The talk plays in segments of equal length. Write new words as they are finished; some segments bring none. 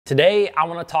Today, I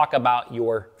want to talk about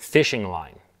your fishing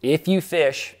line. If you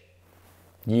fish,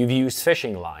 you've used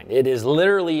fishing line. It is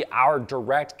literally our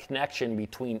direct connection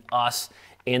between us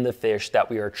and the fish that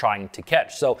we are trying to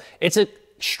catch. So it's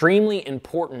extremely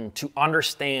important to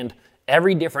understand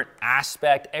every different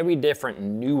aspect, every different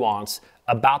nuance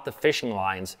about the fishing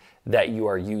lines that you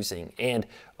are using. And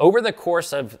over the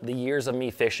course of the years of me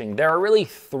fishing, there are really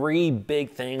three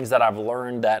big things that I've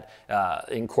learned that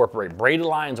incorporate braided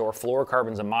lines or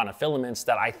fluorocarbons and monofilaments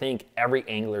that I think every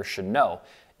angler should know.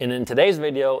 And in today's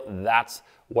video, that's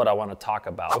what I want to talk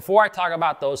about. Before I talk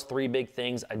about those three big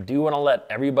things, I do want to let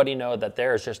everybody know that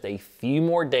there is just a few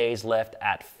more days left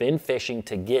at Fin Fishing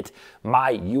to get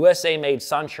my USA made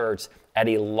sun shirts at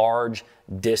a large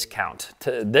discount.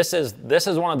 This is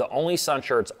one of the only sun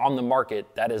shirts on the market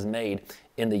that is made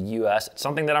in the US. It's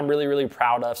something that I'm really, really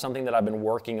proud of, something that I've been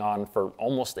working on for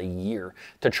almost a year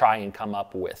to try and come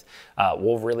up with.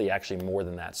 Well, really actually more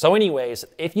than that. So anyways,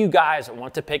 if you guys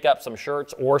want to pick up some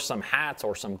shirts or some hats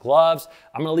or some gloves,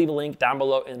 I'm gonna leave a link down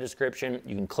below in the description.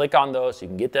 You can click on those, you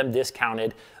can get them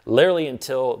discounted literally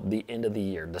until the end of the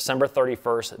year. December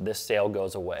 31st, this sale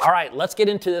goes away. All right, let's get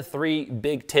into the three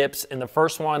big tips. And the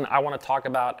first one I wanna talk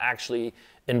about actually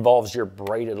involves your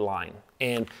braided line.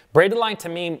 And braided line to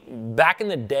me, back in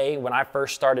the day when I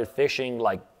first started fishing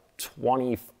like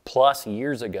 20 plus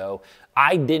years ago,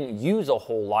 I didn't use a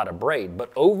whole lot of braid.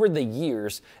 But over the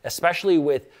years, especially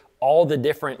with all the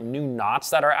different new knots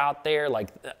that are out there, like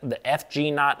the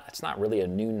FG knot, it's not really a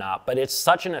new knot, but it's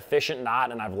such an efficient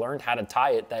knot and I've learned how to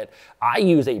tie it that I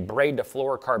use a braid to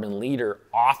fluorocarbon leader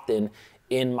often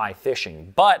in my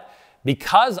fishing. But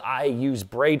because I use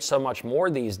braid so much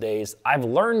more these days, I've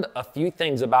learned a few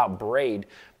things about braid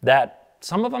that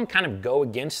some of them kind of go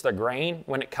against the grain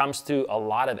when it comes to a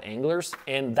lot of anglers,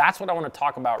 and that's what I want to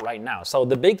talk about right now. So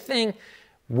the big thing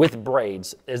with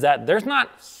braids is that there's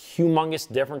not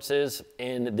humongous differences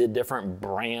in the different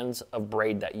brands of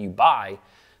braid that you buy.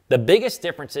 The biggest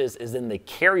differences is in the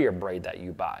carrier braid that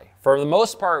you buy. For the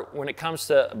most part, when it comes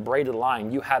to braided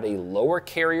line, you have a lower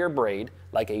carrier braid,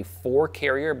 like a 4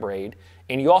 carrier braid,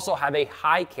 and you also have a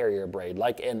high carrier braid,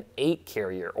 like an 8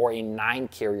 carrier or a 9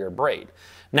 carrier braid.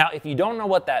 Now, if you don't know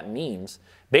what that means,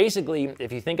 basically,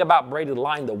 if you think about braided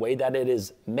line, the way that it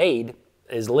is made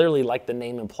is literally like the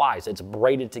name implies. It's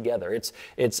braided together. It's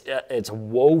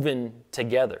woven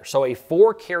together. So a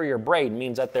 4 carrier braid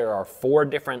means that there are 4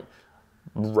 different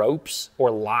ropes or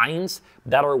lines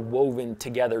that are woven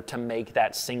together to make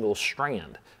that single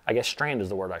strand. I guess strand is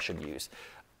the word I should use.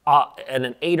 And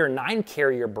an 8 or 9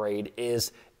 carrier braid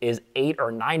is 8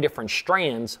 or 9 different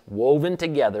strands woven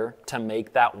together to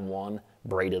make that one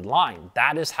braided line.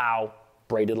 That is how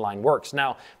braided line works.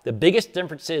 Now, the biggest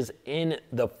differences in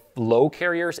the low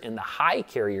carriers and the high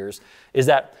carriers is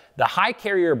that the high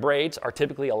carrier braids are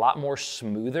typically a lot more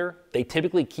smoother. They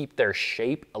typically keep their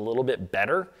shape a little bit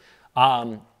better.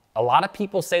 A lot of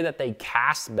people say that they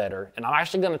cast better, and I'm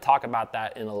actually going to talk about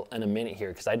that in a minute here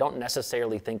because I don't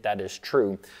necessarily think that is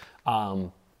true.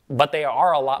 But they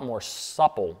are a lot more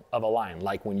supple of a line.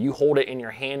 Like when you hold it in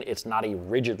your hand, it's not a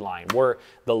rigid line. Where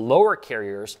the lower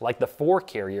carriers, like the 4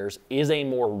 carriers, is a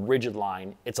more rigid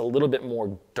line. It's a little bit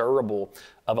more durable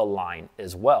of a line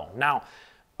as well. Now,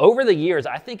 over the years,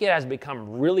 I think it has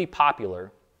become really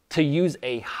popular to use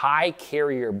a high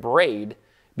carrier braid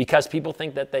because people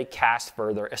think that they cast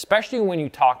further, especially when you're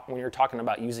talking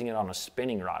about using it on a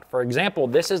spinning rod. For example,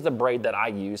 this is the braid that I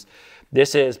use.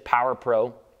 This is Power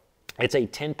Pro. It's a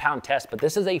 10-pound test, but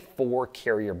this is a 4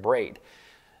 carrier braid.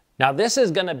 Now, this is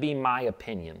gonna be my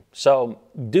opinion, so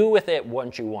do with it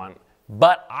what you want.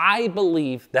 But I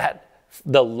believe that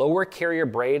the lower carrier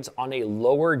braids on a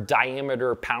lower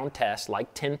diameter pound test,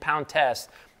 like 10-pound test,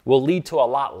 will lead to a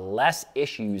lot less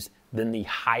issues than the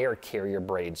higher carrier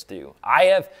braids do. I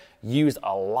have used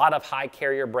a lot of high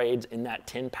carrier braids in that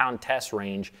 10-pound test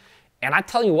range, and I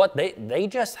tell you what, they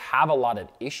just have a lot of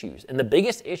issues. And the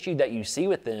biggest issue that you see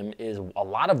with them is a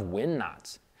lot of wind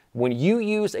knots. When you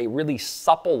use a really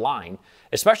supple line,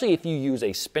 especially if you use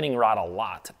a spinning rod a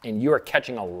lot and you are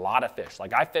catching a lot of fish,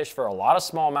 like I fish for a lot of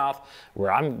smallmouth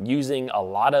where I'm using a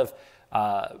lot of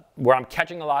where I'm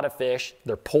catching a lot of fish,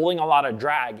 they're pulling a lot of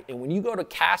drag, and when you go to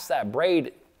cast that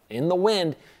braid in the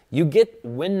wind, you get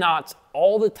wind knots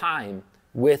all the time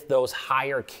with those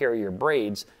higher carrier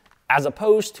braids, as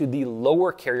opposed to the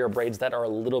lower carrier braids that are a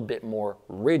little bit more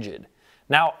rigid.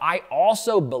 Now, I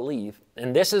also believe,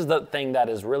 and this is the thing that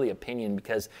is really opinion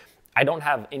because I don't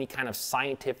have any kind of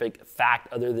scientific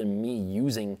fact other than me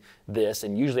using this,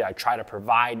 and usually I try to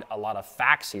provide a lot of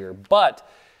facts here, but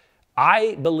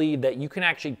I believe that you can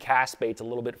actually cast baits a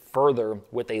little bit further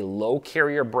with a low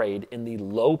carrier braid in the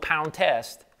low pound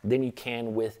test than you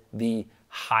can with the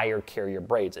higher carrier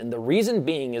braids. And the reason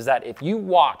being is that if you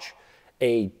watch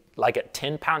like a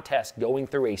 10-pound test going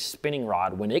through a spinning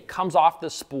rod, when it comes off the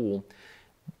spool,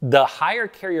 the higher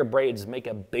carrier braids make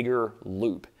a bigger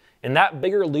loop. And that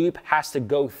bigger loop has to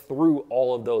go through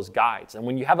all of those guides. And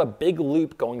when you have a big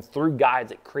loop going through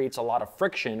guides, it creates a lot of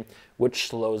friction, which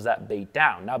slows that bait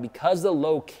down. Now, because the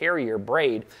low carrier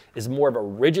braid is more of a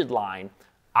rigid line,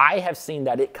 I have seen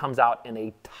that it comes out in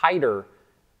a tighter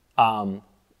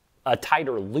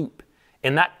loop.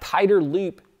 And that tighter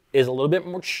loop is a little bit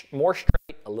more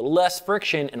straight, a little less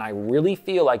friction, and I really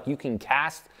feel like you can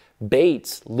cast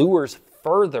baits, lures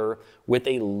further with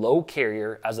a low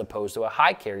carrier as opposed to a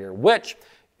high carrier, which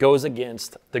goes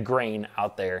against the grain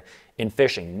out there in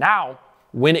fishing. Now,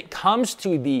 when it comes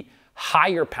to the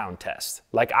higher pound test,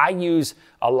 like I use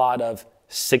a lot of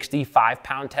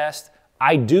 65-pound test,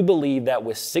 I do believe that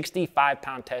with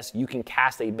 65-pound test, you can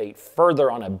cast a bait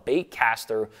further on a bait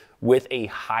caster with a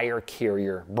higher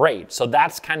carrier braid. So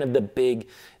that's kind of the big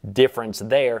difference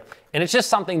there. And it's just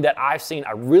something that I've seen.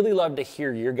 I really love to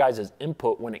hear your guys'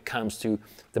 input when it comes to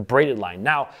the braided line.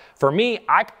 Now, for me,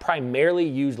 I primarily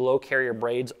use low carrier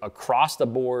braids across the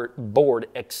board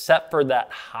except for that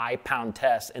high pound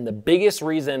test. And the biggest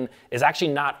reason is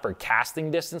actually not for casting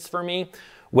distance for me.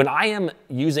 When I am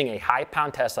using a high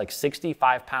pound test, like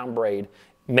 65-pound braid,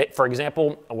 for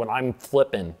example, when I'm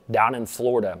flipping down in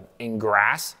Florida in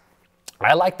grass,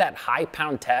 I like that high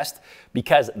pound test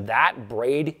because that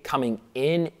braid coming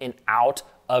in and out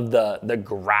of the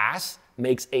grass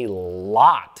makes a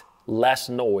lot less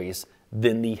noise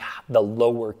than the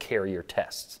lower carrier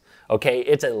tests. Okay,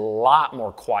 it's a lot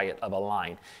more quiet of a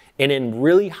line. And in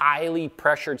really highly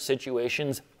pressured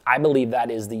situations, I believe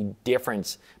that is the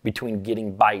difference between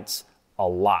getting bites a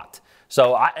lot.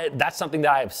 So that's something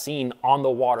that I have seen on the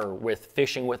water with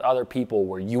fishing with other people,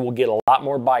 where you will get a lot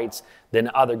more bites than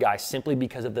other guys simply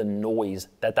because of the noise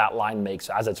that that line makes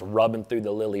as it's rubbing through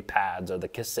the lily pads or the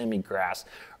Kissimmee grass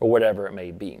or whatever it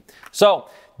may be. So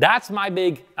that's my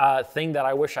big thing that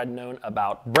I wish I'd known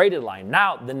about braided line.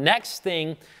 Now, the next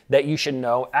thing that you should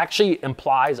know actually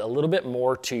implies a little bit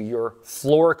more to your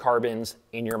fluorocarbons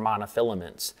and your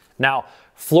monofilaments. Now,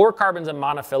 fluorocarbons and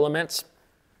monofilaments,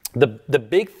 the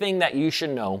big thing that you should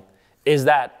know is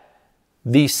that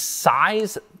the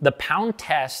size, the pound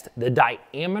test, the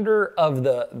diameter of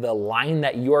the line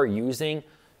that you are using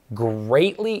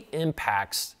greatly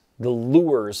impacts the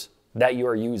lures that you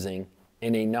are using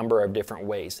in a number of different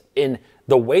ways. And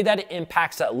the way that it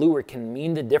impacts that lure can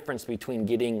mean the difference between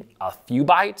getting a few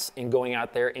bites and going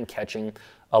out there and catching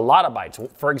a lot of bites.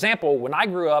 For example, when I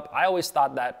grew up, I always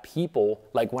thought that people,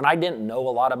 like when I didn't know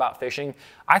a lot about fishing,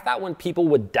 I thought when people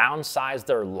would downsize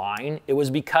their line, it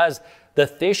was because the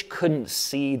fish couldn't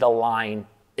see the line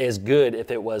as good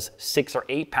if it was 6 or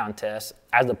 8 pound test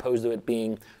as opposed to it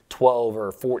being 12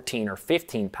 or 14 or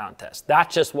 15 pound test.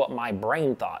 That's just what my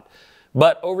brain thought.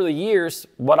 But over the years,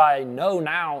 what I know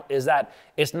now is that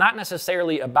it's not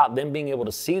necessarily about them being able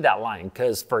to see that line.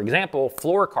 Because, for example,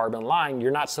 fluorocarbon line, you're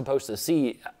not supposed to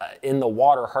see in the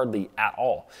water hardly at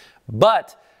all.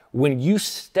 But when you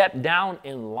step down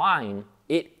in line,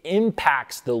 it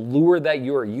impacts the lure that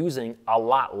you're using a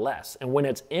lot less. And when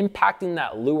it's impacting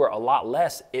that lure a lot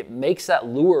less, it makes that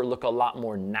lure look a lot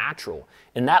more natural.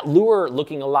 And that lure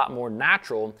looking a lot more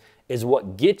natural is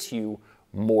what gets you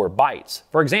more bites.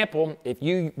 For example, if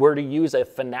you were to use a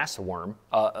finesse worm,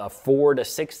 a 4 to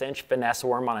 6 inch finesse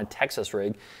worm on a Texas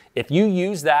rig, if you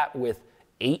use that with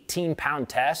 18 pound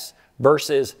tests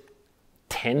versus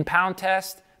 10 pound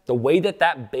test, the way that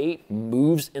that bait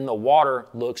moves in the water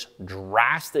looks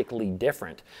drastically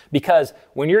different. Because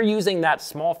when you're using that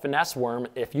small finesse worm,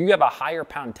 if you have a higher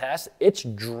pound test, it's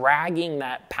dragging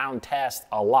that pound test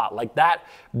a lot. Like that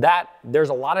there's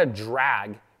a lot of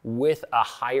drag with a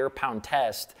higher pound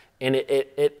test, and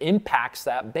it impacts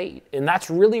that bait. And that's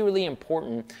really, really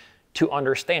important to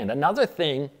understand. Another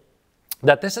thing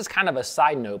that this is kind of a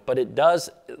side note, but it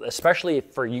does, especially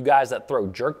for you guys that throw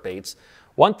jerk baits,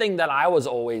 one thing that I was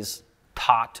always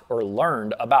taught or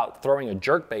learned about throwing a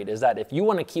jerk bait is that if you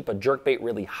want to keep a jerk bait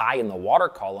really high in the water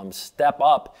column, step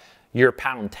up your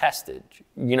pound testage.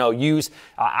 You know,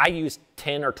 I use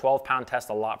 10 or 12 pound test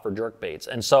a lot for jerk baits.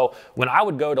 And so when I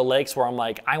would go to lakes where I'm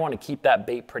like, I want to keep that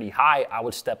bait pretty high, I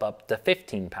would step up to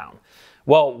 15 pound.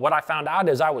 Well, what I found out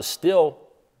is I was still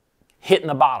hitting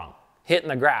the bottom, hitting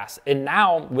the grass. And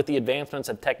now with the advancements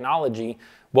of technology,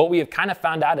 what we have kind of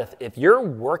found out, if you're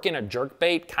working a jerk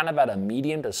bait kind of at a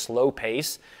medium to slow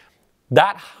pace,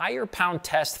 that higher pound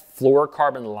test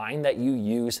fluorocarbon line that you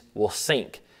use will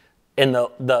sink. And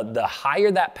the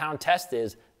higher that pound test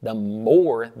is, the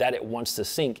more that it wants to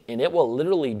sink, and it will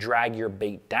literally drag your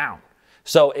bait down.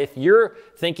 So if you're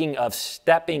thinking of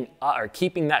stepping up or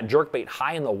keeping that jerkbait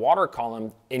high in the water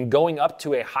column and going up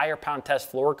to a higher pound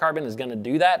test fluorocarbon is going to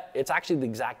do that, it's actually the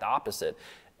exact opposite,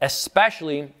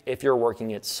 especially if you're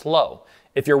working it slow.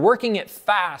 If you're working it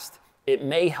fast, it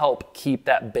may help keep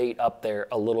that bait up there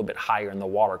a little bit higher in the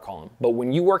water column. But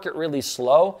when you work it really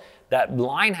slow, that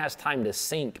line has time to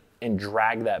sink and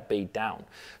drag that bait down.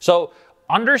 So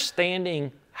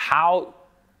understanding how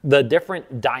the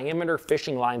different diameter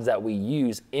fishing lines that we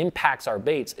use impacts our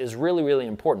baits is really, really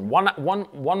important.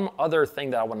 One other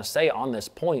thing that I want to say on this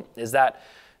point is that,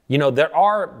 you know, there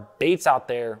are baits out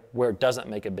there where it doesn't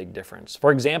make a big difference.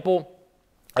 For example,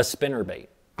 a spinner bait.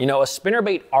 You know, a spinner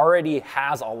bait already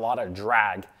has a lot of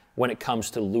drag when it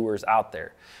comes to lures out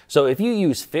there. So if you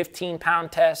use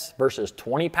 15-pound tests versus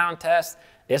 20-pound tests,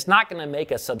 it's not going to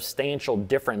make a substantial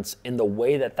difference in the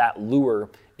way that that lure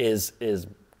is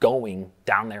going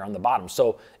down there on the bottom.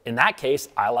 So in that case,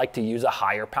 I like to use a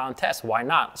higher pound test. Why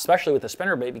not? Especially with a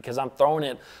spinnerbait, because I'm throwing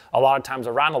it a lot of times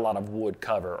around a lot of wood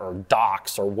cover or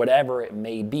docks or whatever it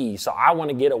may be. So I want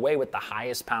to get away with the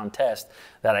highest pound test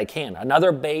that I can.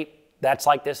 Another bait that's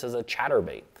like this is a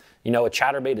chatterbait. You know, a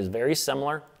chatterbait is very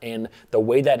similar, and the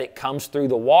way that it comes through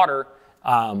the water,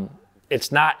 it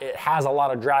has a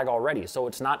lot of drag already, so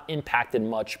it's not impacted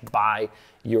much by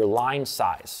your line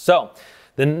size. So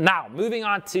then now moving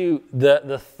on to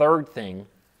the third thing,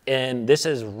 and this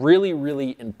is really,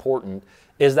 really important,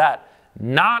 is that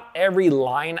not every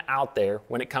line out there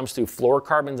when it comes to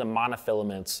fluorocarbons and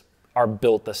monofilaments are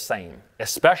built the same,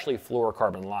 especially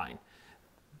fluorocarbon line.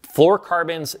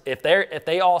 Fluorocarbons, if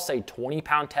they all say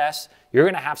 20-pound tests, you're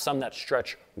going to have some that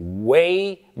stretch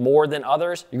way more than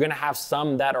others. You're going to have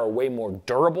some that are way more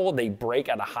durable. They break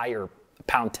at a higher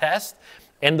pound test.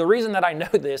 And the reason that I know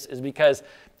this is because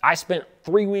I spent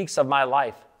 3 weeks of my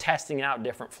life testing out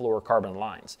different fluorocarbon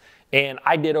lines. And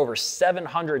I did over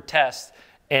 700 tests,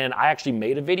 and I actually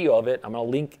made a video of it. I'm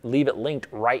going to leave it linked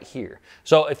right here.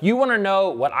 So if you want to know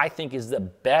what I think is the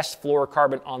best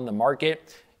fluorocarbon on the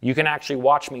market, you can actually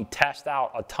watch me test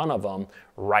out a ton of them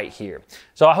right here.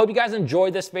 So I hope you guys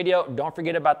enjoyed this video. Don't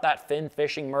forget about that fin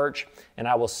fishing merch, and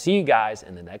I will see you guys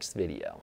in the next video.